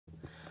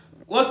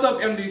What's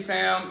up,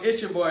 MDFAM?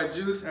 It's your boy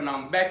Juice, and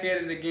I'm back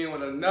at it again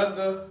with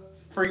another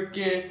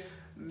freaking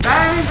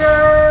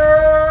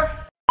banger.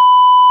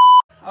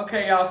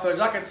 Okay, y'all, so as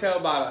y'all can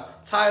tell by the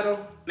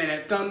title and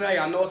that thumbnail,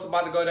 y'all know it's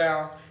about to go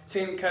down.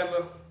 Team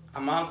Mackayla,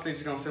 I'm honestly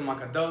just gonna send my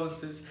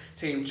condolences.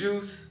 Team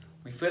Juice,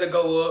 we finna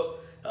go up.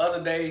 The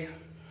other day,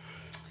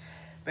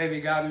 baby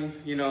got me,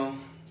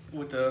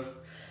 with the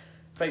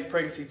fake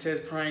pregnancy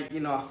test prank.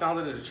 I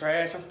found it in the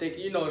trash. I'm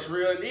thinking, it's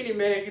real. And any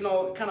man, it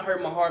kind of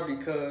hurt my heart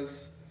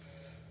because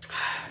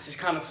it just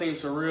kind of seemed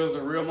surreal. It was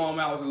a real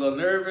moment. I was a little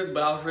nervous,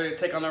 but I was ready to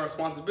take on that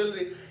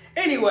responsibility.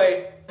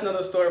 Anyway,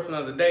 another story for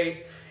another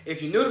day.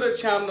 If you're new to the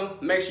channel,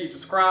 make sure you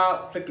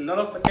subscribe, click the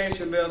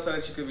notification bell so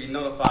that you can be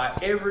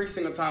notified every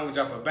single time we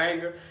drop a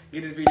banger.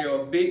 Give this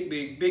video a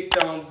big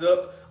thumbs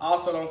up.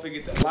 Also, don't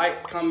forget to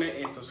like, comment,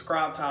 and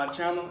subscribe to our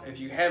channel if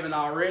you haven't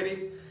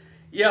already.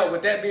 Yeah,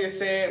 with that being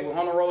said, we're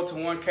on the road to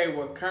 1K.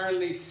 We're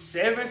currently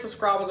 7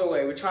 subscribers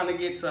away. We're trying to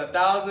get to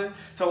 1,000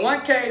 to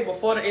 1K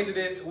before the end of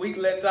this week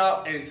lets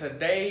out, and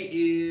today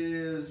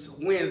is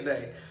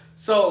Wednesday.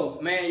 So,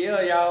 man,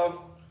 yeah,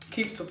 y'all,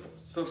 keep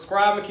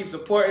subscribing, keep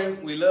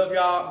supporting. We love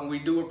y'all, and we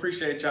do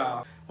appreciate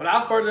y'all.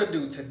 Without further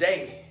ado,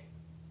 today,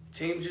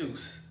 Team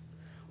Juice,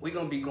 we're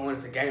going to be going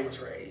to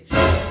Gamers Rage.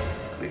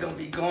 We're going to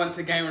be going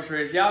to Gamers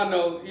Rage. Y'all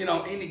know,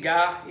 any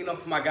guy,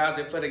 for my guys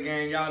that play the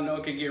game, y'all know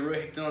it can get real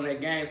hectic on that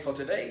game. So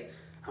today,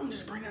 I'm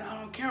just bringing it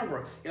out on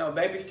camera.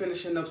 Baby's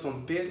finishing up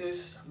some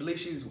business. I believe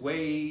she's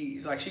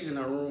she's in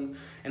her room,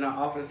 in her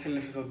office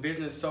finishing some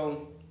business.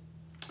 So,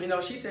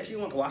 she said she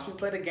wanted to watch me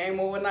play the game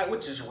overnight,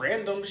 which is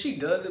random. She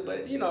does it,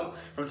 but,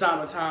 from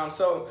time to time.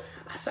 So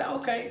I said,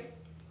 okay,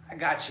 I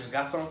got you.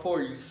 Got something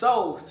for you.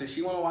 So since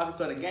she want to watch me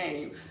play the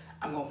game,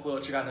 I'm going to pull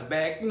a trick out the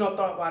bag.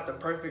 Thought about the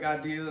perfect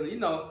idea,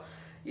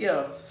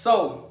 Yeah,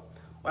 so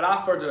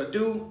without further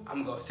ado,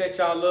 I'm going to set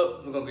y'all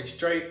up. We're going to get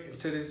straight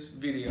into this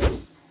video. The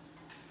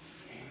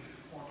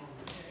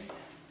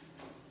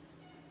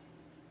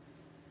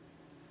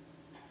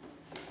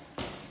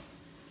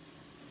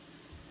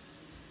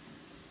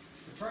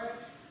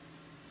trash?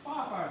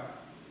 Firefighters.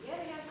 Yeah,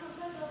 they have to come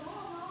cut the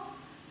lawn off.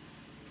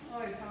 Oh,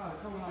 they tired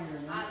of coming out here,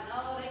 man. I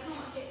know, they come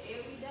out here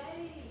every day.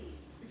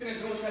 You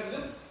finished doing what you had to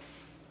do?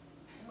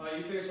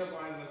 You finished up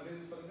on the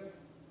business for the day?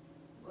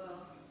 Well,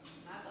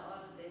 not the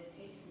artist that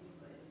takes me,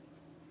 but...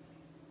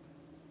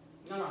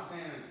 No, I'm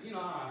saying,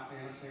 how I'm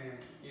saying,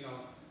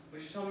 but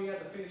you told me you had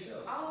to finish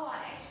up. Oh, I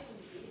actually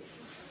did.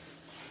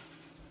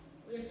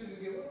 What you actually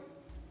get what?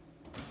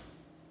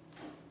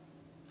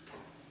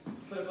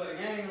 For to play the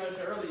game, like I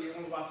said earlier, you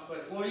want to watch the play.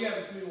 Well, you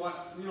haven't seen me watch,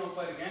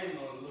 play the game in a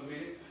little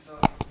minute, so.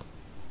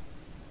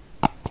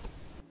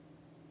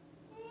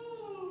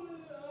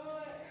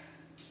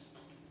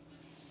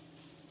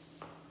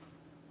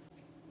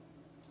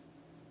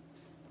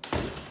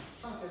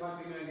 Trying to see if I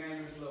can get in a game in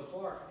this little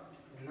park.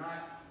 If not, I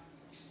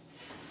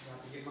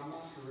have to get my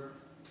mom's career.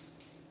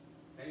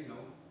 They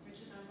know. We're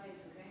just gonna play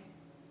 2K.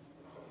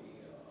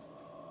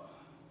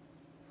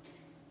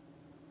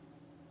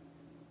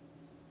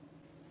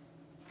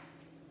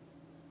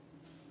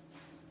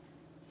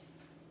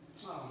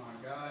 Oh my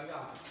God,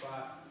 y'all the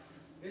spot.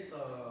 This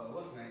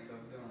what's the name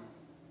stuff doing?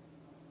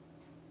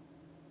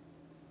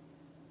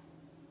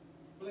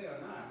 Play or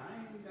not? I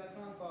ain't even got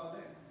time for all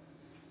that.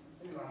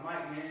 I need my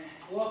mic, man.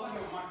 Well, if I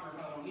get my mic,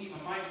 I don't need my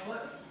mic,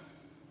 but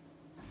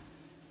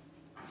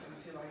I'm trying to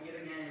see if I can get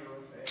a game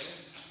real fast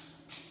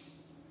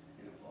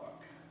in the park.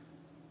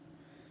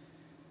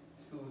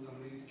 Let's go with some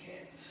of these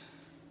cats.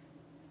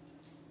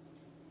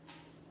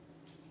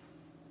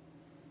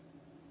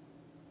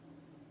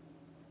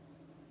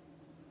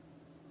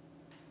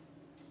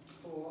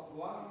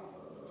 Why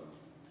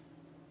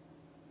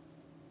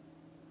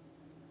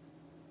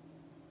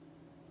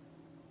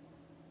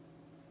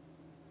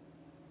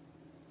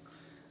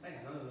I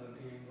got another little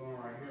game going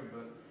right here,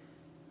 but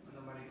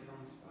nobody get on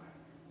the spot.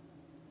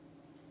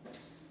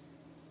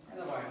 Ain't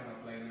nobody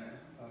gonna play that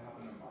if I hop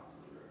in the marker.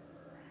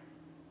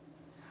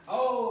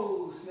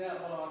 Oh snap!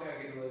 Hold on, I think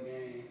I get a little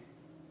game.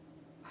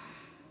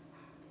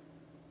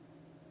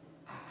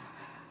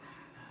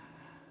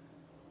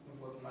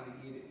 Before somebody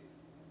get it.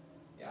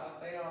 Y'all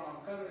stay on.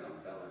 I'm coming.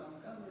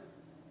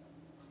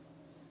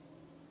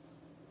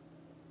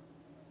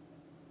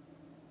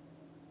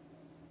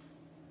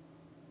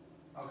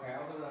 Okay, I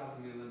was over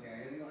to me a little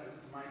game. You gonna have to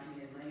put the mic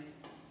in, man.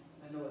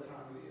 I know what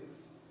time it is.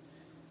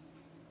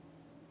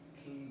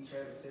 King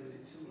Travis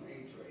 72,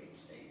 age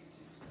range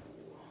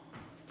 864.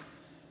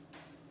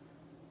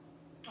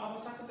 Oh,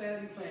 what's up with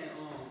that? You playing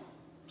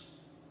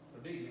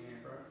the big man,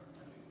 bro?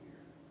 That'd be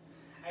weird.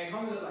 Hey,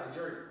 homie look like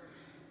jerk.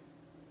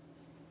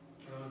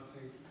 Let's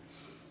see.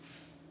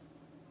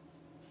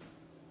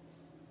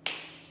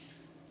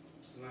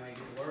 Now you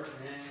get to work,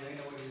 man. They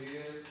know what it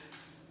is.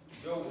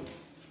 Go.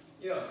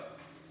 Yeah.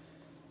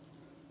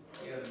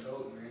 Yeah, the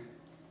goat, man.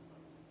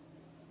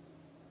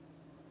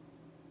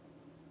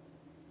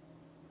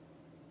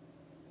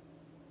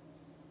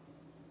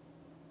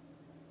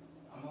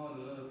 I'm on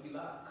the little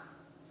P-Lock.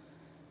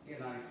 Yeah,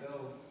 nice. So,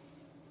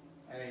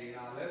 hey,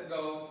 let's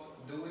go.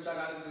 Do what y'all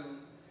gotta do.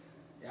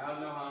 Y'all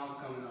know how I'm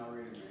coming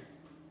already.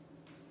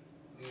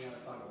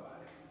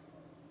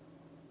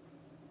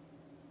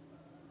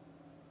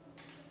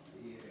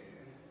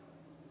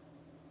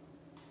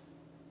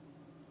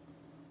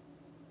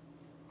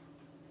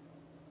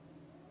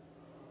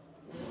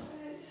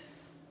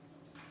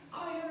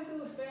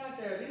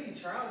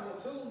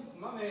 traveled too.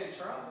 My man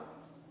traveled.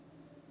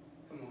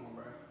 Come on,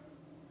 bro.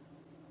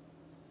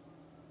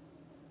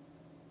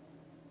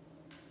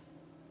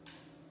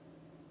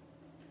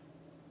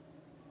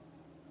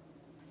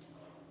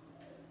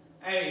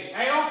 Hey,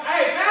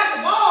 pass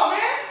the ball,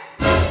 man.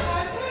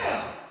 God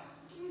damn.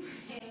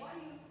 Man, why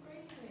you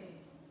screaming?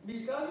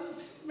 Because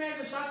man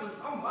just shot the.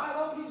 I'm wide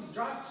open. He just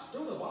dropped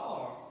through the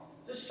ball.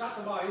 Just shot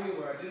the ball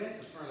anywhere. Then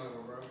that's a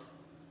turnover, bro.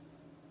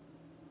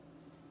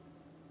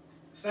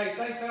 Stay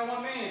on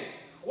my man.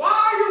 Why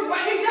are you?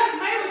 He just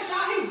made a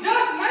shot.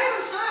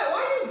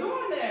 Why are you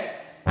doing that?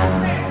 This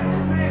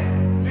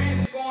man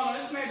is scoring.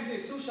 This man just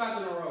hit 2 shots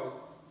in a row.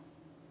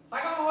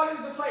 Like how hard is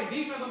it to play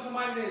defense on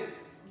somebody that's,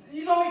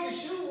 you know, he can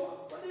shoot.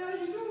 What the hell are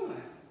you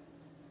doing?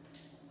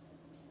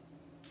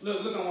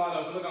 Look on wide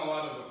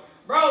open.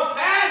 Bro,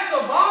 pass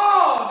the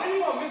ball. Then you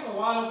gonna miss a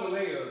wide open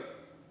layup.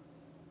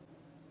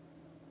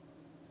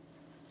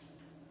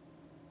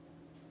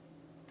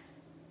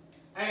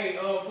 Hey,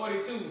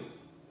 42.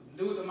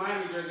 Dude with the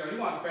Miami jersey on, you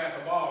want to pass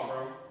the ball,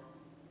 bro.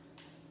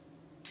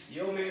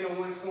 Yo man the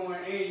one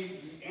scoring and you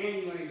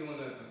ain't doing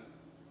nothing.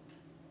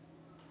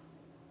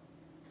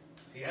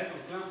 See, that's some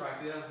jump right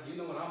there. You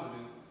know what I'm gonna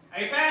do.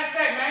 Hey, pass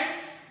that, man.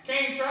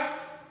 King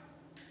Trucks.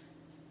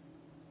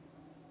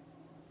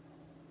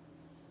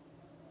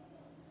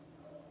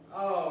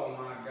 Oh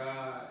my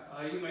God.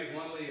 You make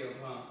one layup,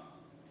 huh?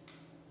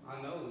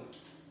 I know.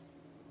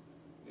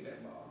 Get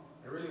that ball.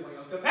 I really want you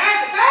to still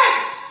pass it.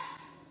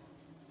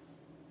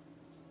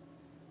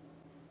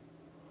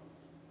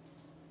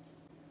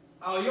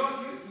 Oh,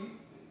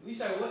 you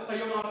say what? So you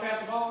don't know how to pass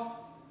the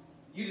ball?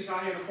 You just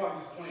out here in the park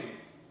just playing.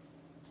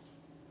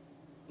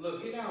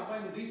 Look, get down and play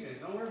some defense.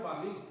 Don't worry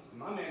about me.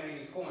 My man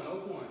ain't scoring no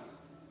points.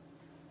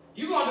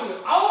 You gonna do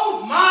it?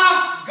 Oh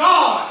my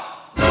God!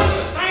 You gonna do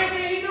the same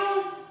thing he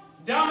doing?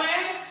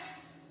 Dumbass.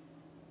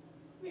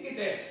 Let me get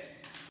that.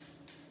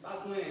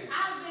 Stop playing.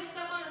 I've been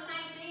stuck on the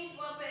same thing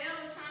for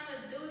forever trying to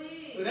do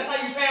this. Look, that's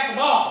how you pass the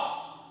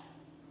ball.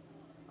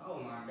 Oh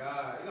my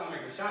God! You gotta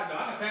make the shot though.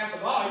 I can pass the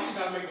ball. You just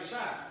gotta make the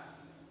shot.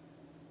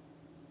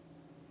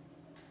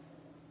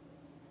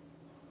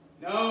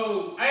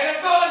 No. Hey, let's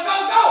go.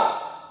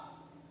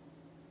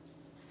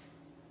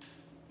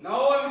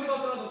 No, let me go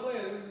to the other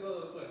player.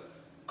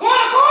 Corner!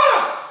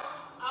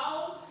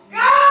 Oh.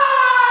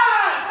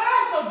 God!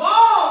 Pass the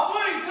ball.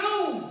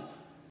 42.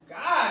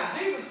 God,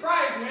 Jesus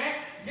Christ, man.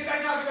 Get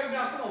back down.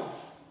 Come on.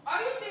 Are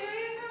you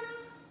serious,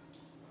 Hannah?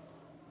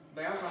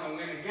 Man, I'm trying to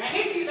win the game.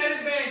 He keeps letting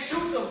this man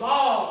shoot the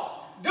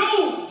ball.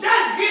 Dude,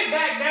 just get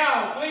back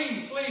down,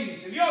 please.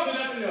 If you don't do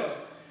nothing else.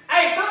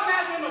 Hey, stop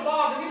passing the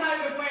ball because he's not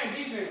even playing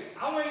defense.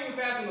 I wasn't even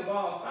passing the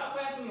ball. Stop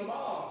passing the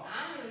ball.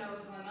 I don't even know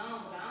what's going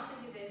on, but I don't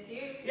think it's that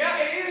serious.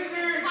 Yeah, it is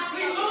serious.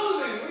 We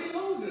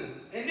losing.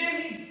 And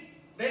then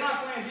they're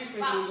not playing defense.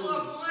 By 4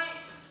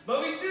 points.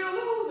 But we still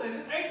losing.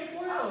 It's 8-12.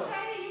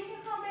 Okay, you can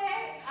come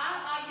back.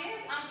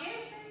 I'm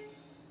guessing.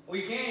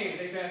 We can if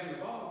they pass me the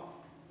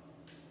ball.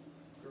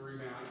 Good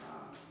rebound.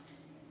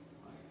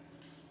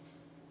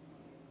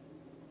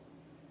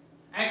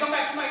 Hey, come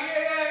back.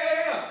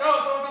 Yeah. Throw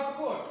across the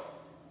court.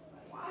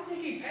 Why does he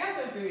keep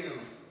passing to him?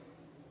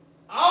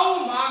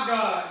 Oh my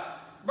God.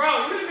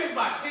 Bro, you really missed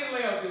about 10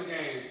 layups this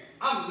game.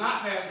 I'm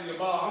not passing the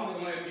ball. I'm just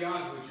going to be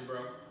honest with you, bro.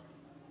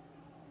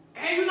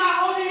 And you're not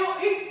holding your...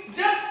 He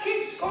just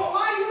keeps scoring.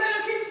 Why you let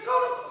him keep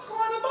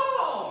scoring the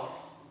ball?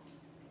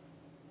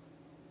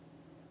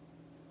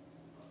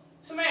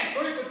 So, man,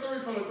 3 for 3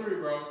 from the 3,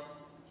 bro.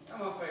 Got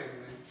my face,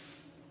 man.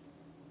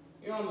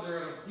 You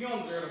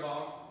don't deserve the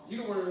ball. You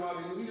the reason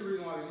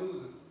why we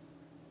losing.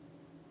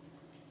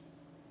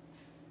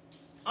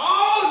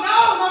 Oh, no!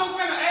 I'm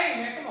spending 8,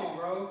 man. Come on,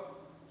 bro.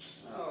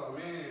 Oh,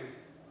 man.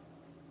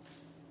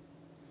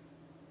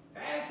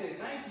 Pass it.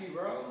 Thank you,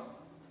 bro.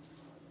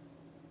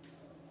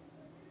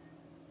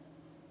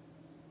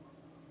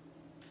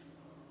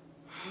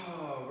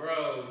 Oh,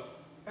 bro.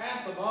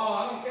 Pass the ball.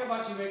 I don't care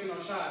about you making no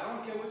shot. I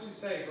don't care what you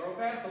say, bro.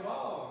 Pass the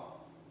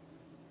ball.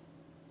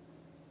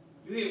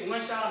 You hit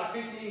 1 shot out of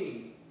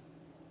 15.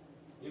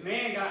 Your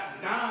man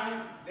got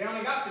 9. They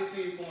only got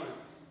 15 points.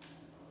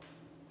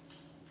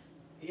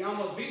 He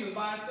almost beat us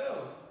by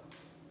himself.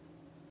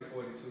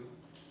 42.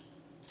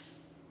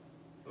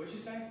 What you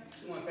say?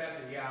 You want to pass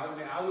it? Yeah,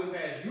 I wouldn't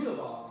pass you the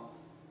ball.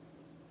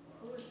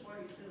 Who is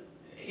 42?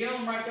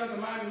 Him right there with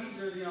the Miami Heat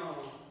jersey on.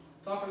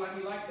 Talking like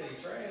he like that. He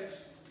trash.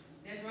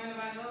 That's running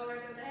by goal right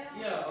there with the hell?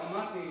 Yeah, on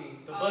my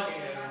team. The I bucket see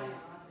hat him. on.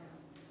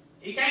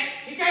 He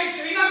can't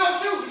shoot. He's not gonna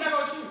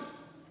shoot.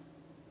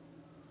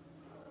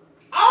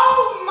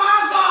 Oh my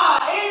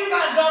God! And you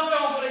got dunked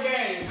on for the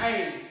game.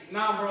 Hey,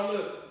 nah, bro,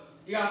 look.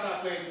 You gotta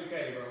stop playing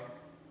 2K, bro.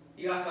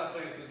 You gotta stop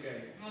playing 2K.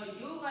 No,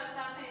 you gotta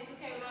stop playing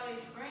 2K with all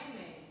this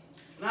screaming.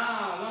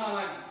 Nah,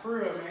 like, for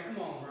real, man.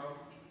 Come on, bro.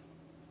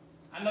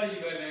 I know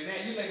you better than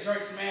that. You let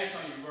Drake smash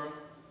on you, bro.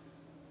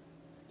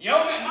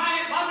 Yo, man,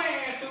 my man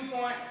had 2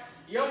 points.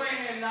 Your man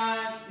had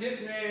 9.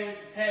 This man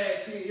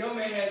had 10. Your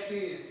man had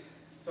 10.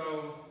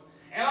 So,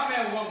 and my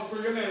man was 1 for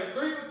 3. Your man was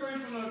 3 for 3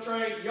 from the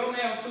trade. Your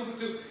man was 2 for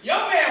 2.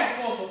 Your man was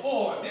 4 for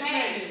 4. This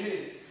man didn't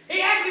miss.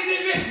 He actually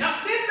didn't miss. No,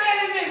 this man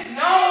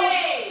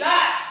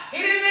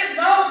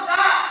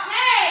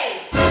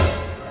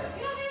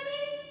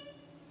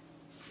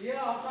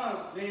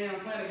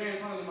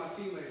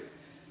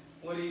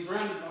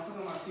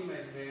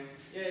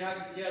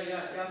man.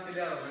 Y'all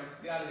skedaddle, man.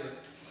 Get out of here.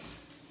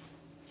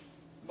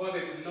 Boys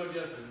ain't do no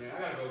justice, man. I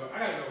gotta go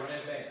run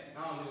that back. I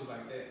don't lose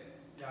like that.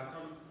 Y'all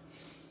coming?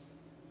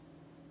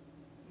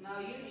 No,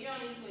 you don't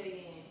need to play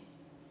again.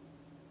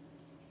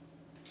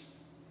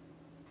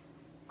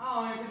 I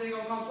don't even think they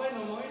gonna come play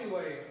no more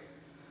anyway.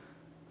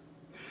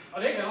 Oh,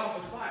 they got off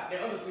the spot. The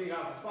other team got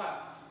off the spot.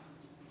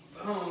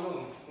 I don't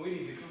know. We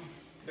need to come.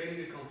 They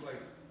need to come play.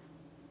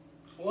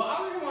 Well,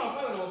 I really want to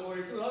play with number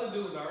 42. The other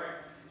dudes alright.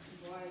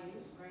 Boy,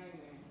 you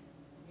screaming.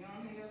 You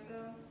don't hear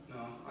yourself?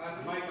 No, I got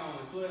the mic on.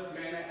 Plus,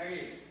 man,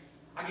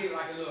 I get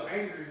like a little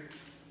angry.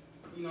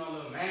 You know, a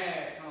little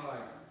mad. Kind of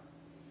like.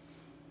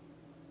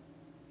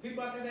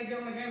 People out there, they get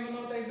on the game, don't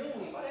know what they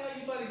doing. Why the hell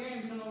you play the game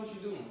if you don't know what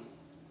you're doing?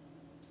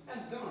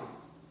 That's dumb.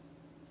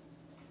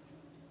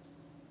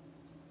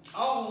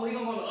 Oh, he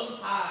gonna go to the other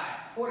side.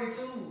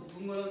 42.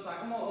 We go to the other side.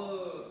 Come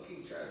on,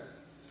 keep Travis.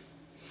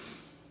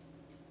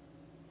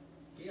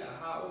 He got a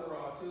high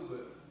overall too,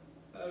 but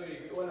I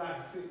mean, what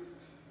like 6.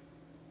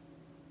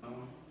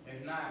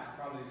 If not, I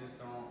probably just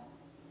don't.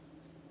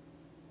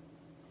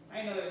 I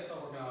ain't know that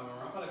stuff working out over.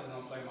 I'm probably just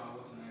gonna play my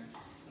what's name.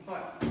 I'm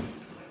probably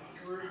play my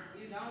career.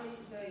 You don't need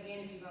to play again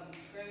if you're gonna be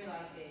screaming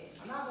like that.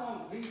 I'm not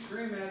gonna be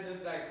screaming at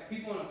just like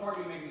people in the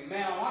park be making me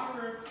mad. On my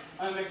career,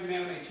 it makes me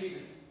mad when they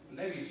cheating. And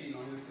they be cheating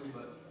on you too,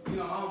 but you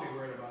know, I don't be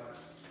worried about it.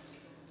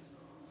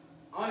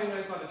 I don't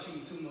even start to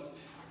cheat too much.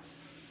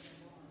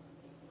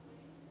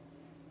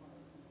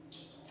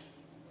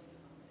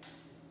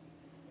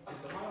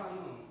 So how do I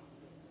know?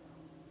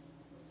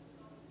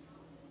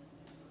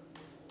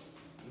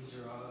 I'm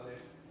sure all of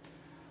that.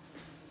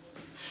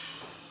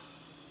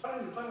 I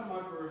didn't play with my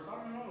career, so I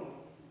don't know.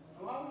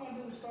 All I want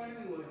to do is start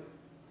anyway.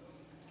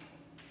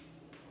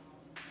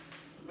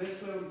 Best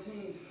player on the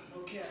team,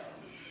 no cap.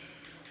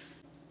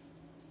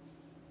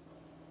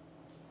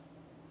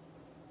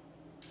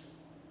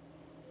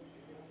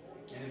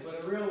 And they put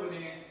a real one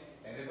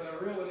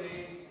in.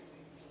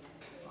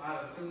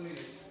 Out of 2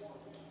 minutes.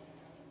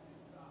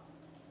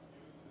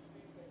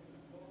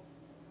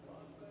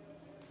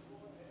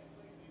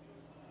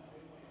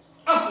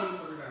 Oh, you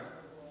put it down.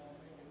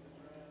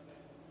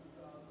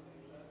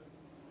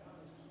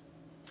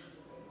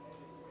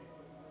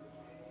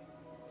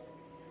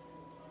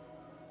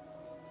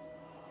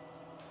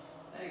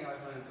 I ain't got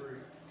like 103.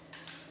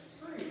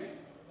 Scream, man.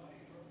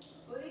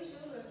 Well, these shoes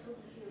are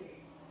super cute.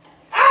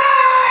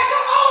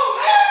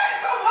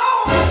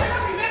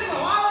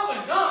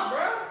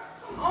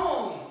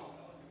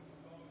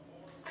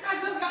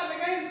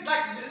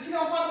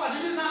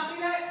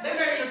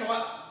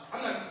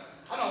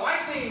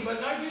 But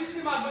no, you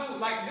see my dude,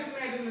 like this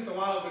man just missed a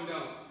wide open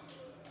dunk.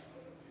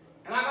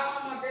 And I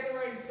got all my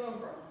Gatorade stuff,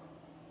 bro.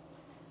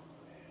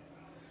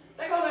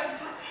 They go like,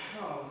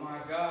 oh my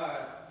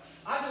God.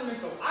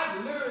 I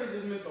literally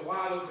just missed a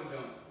wide open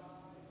dunk.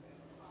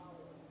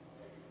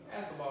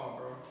 That's the ball,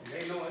 bro.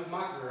 They know it's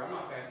my career. I'm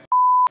not passing.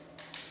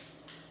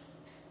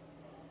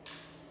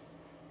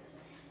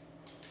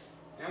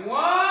 And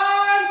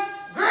one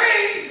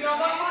green! See what I'm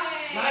talking about?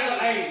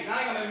 Now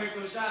they gonna let me make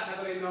those shots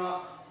after they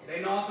know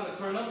I'm gonna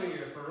turn up in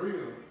here for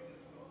real.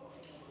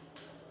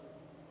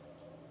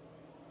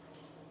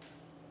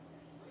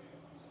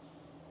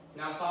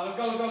 Now, let's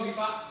go, D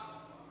Fox.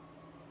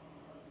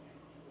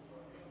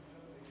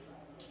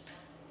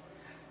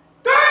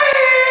 3!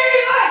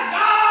 Let's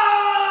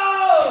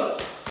go!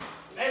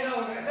 Hey, no,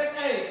 man.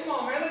 Hey, come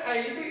on, man. Hey,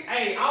 you see?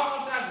 Hey, all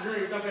my shots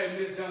green, except for that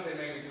missed dunk they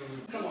made me do.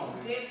 Come on,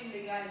 man. You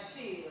definitely got a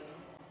shield.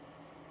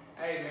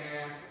 Hey,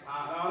 man.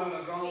 I'm in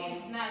the zone.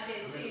 It's not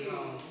that serious.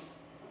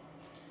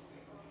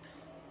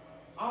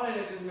 All they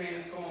let this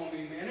man score on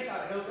me, man. They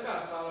gotta help. They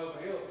gotta start over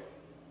help.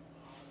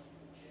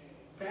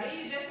 Yeah,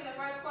 you just in the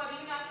first quarter.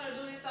 You're not gonna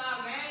do this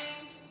all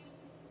game.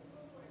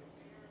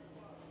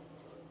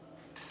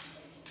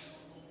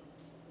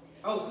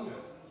 Oh, come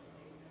here.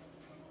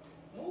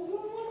 Move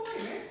away,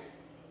 man.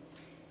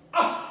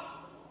 Oh!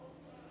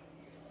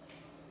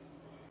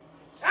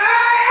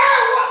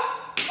 Hey,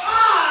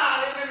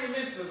 what? They made me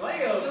miss the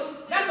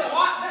layup. That's a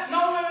lot. No,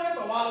 that's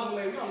a wild open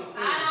layup. We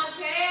understand. I don't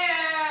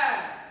care.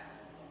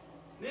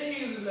 Then he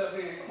uses his left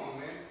hand. Come on,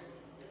 man.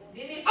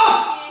 Then it's in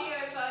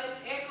here, so it's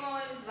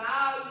echoing, it's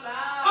loud.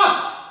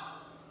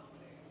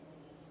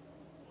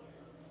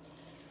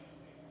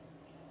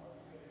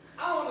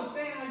 I don't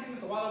understand how you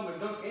miss a wide open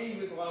dunk and you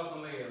miss a wide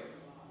open layup.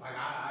 Like,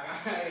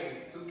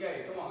 hey, 2K,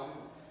 come on.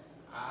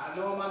 I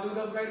know my dude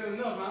upgraded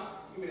enough, huh?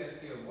 Give me that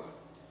steal, boy.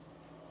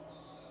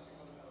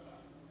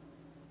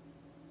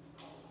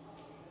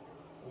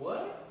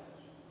 What?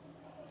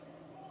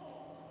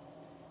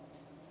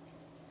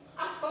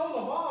 I stole the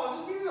ball.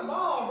 Just give me the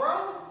ball, bro.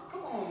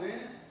 Come on,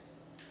 man.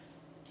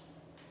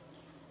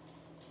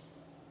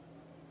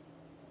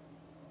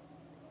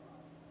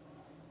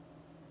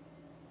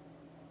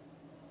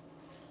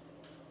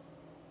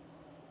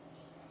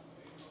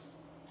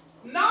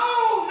 No,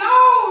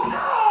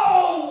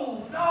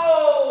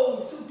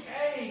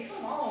 2K.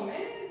 Come on,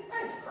 man.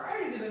 That's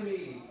crazy to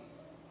me.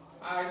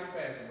 All right, just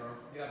pass it, bro.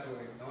 Get out the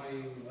way. Don't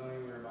even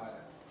worry about it.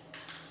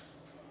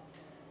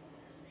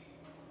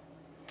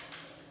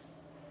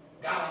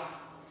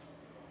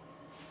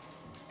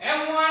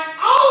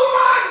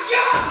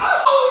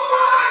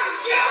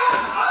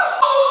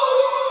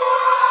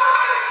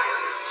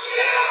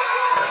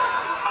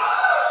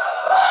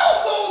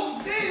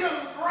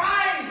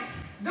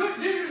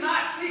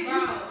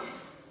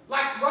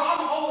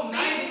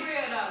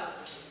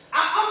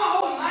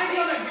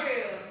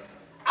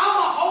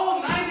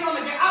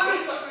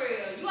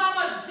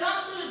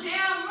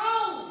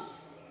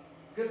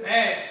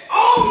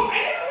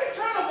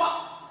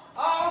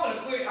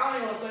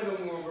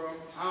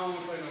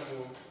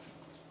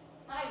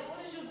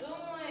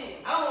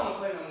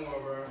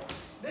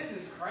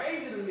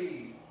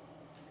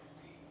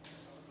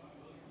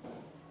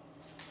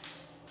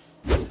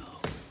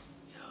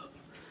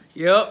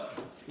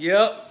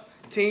 Yep.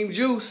 Team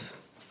Juice.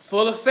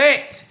 Full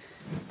effect.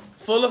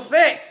 Full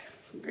effect.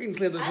 We can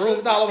clear this room.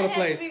 It's all over the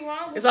place.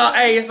 It's all,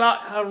 hey, it's all,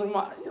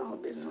 you know,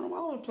 business room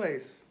all over the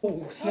place.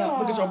 Oh, snap.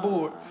 Look at your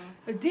board.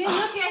 Then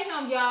look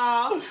at him,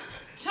 y'all.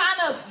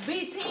 Trying to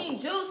be Team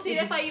Juice. See,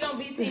 that's why you don't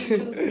be Team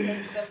Juice.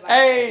 And stuff like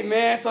Hey,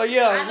 man. So,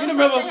 yeah. You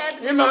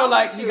remember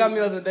like, you got me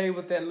the other day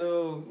with that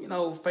little, you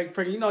know, fake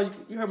prank. You know,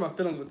 you hurt my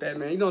feelings with that,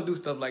 man. You don't do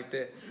stuff like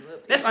that.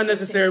 That's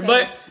unnecessary.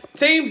 But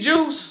Team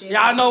Juice,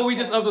 y'all know we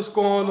just up to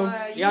score on them.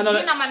 Y'all know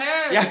getting on my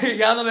nerves.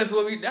 Y'all know that's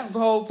what we. That was the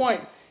whole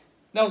point.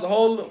 That was the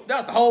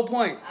whole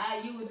point.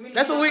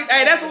 That's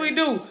what we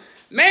do,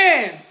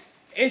 man.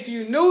 If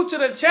you're new to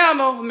the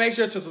channel, make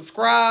sure to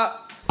subscribe.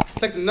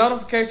 Click the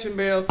notification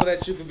bell so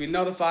that you can be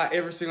notified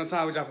every single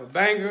time we drop a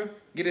banger.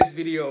 Give this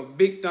video a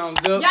big thumbs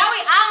up. Y'all, we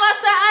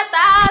almost at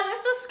 1,000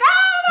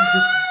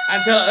 subscribers.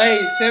 I tell,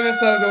 hey, 7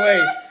 subs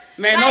away.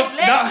 Man,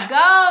 let's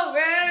go,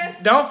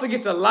 bro. Don't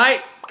forget to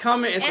like,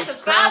 comment, and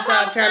subscribe to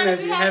our channel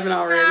if you haven't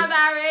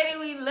already.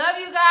 We love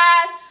you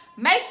guys.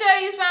 Make sure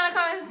you spam in the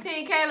comments to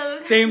Team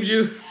Kayla. Team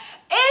Juice.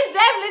 It's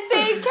definitely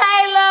Team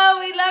Kayla.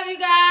 We love you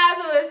guys.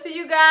 We'll see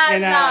you guys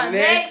in our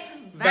next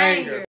banger.